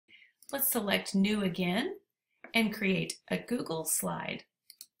Let's select New again and create a Google slide.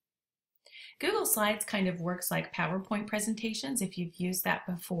 Google Slides kind of works like PowerPoint presentations if you've used that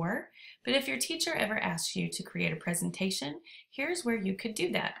before, but if your teacher ever asks you to create a presentation, here's where you could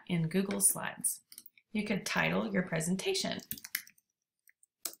do that in Google Slides. You could title your presentation.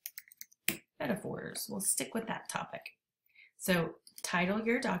 Metaphors, we'll stick with that topic. So title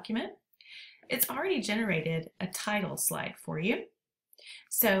your document. It's already generated a title slide for you.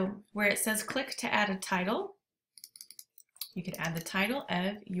 So where it says click to add a title, you could add the title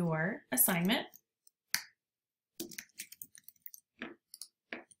of your assignment.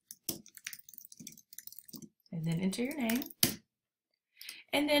 And then enter your name.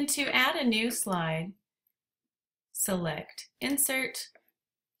 And then to add a new slide, select Insert,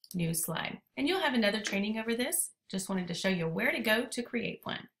 New Slide. And you'll have another training over this. Just wanted to show you where to go to create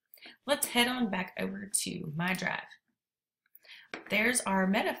one. Let's head on back over to My Drive. There's our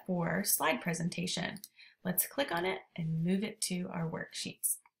metaphor slide presentation. Let's click on it and move it to our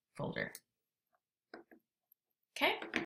worksheets folder. Okay.